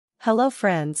Hello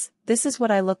friends, this is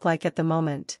what I look like at the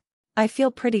moment. I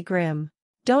feel pretty grim.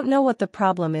 Don't know what the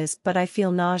problem is, but I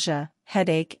feel nausea,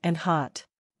 headache and hot.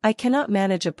 I cannot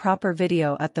manage a proper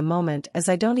video at the moment as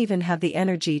I don't even have the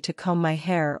energy to comb my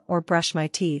hair or brush my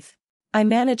teeth. I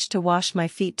managed to wash my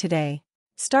feet today.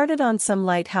 Started on some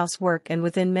light housework and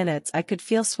within minutes I could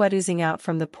feel sweat oozing out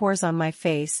from the pores on my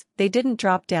face. They didn't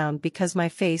drop down because my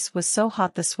face was so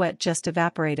hot the sweat just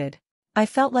evaporated. I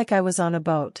felt like I was on a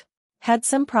boat. Had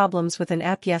some problems with an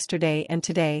app yesterday and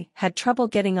today, had trouble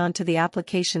getting onto the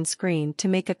application screen to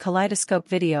make a kaleidoscope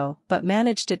video but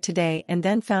managed it today and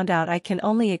then found out I can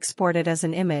only export it as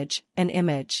an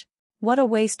image. What a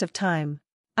waste of time.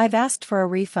 I've asked for a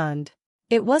refund.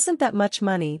 It wasn't that much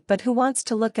money, but who wants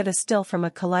to look at a still from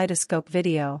a kaleidoscope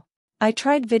video? I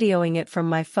tried videoing it from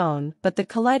my phone, but the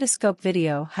kaleidoscope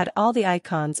video had all the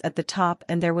icons at the top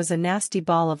and there was a nasty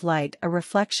ball of light, a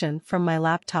reflection from my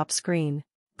laptop screen.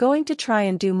 Going to try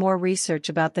and do more research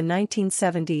about the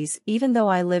 1970s even though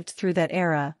I lived through that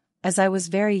era, as I was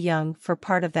very young for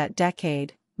part of that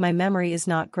decade. My memory is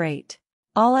not great.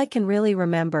 All I can really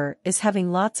remember is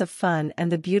having lots of fun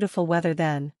and the beautiful weather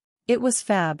then. It was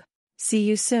fab. See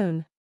you soon.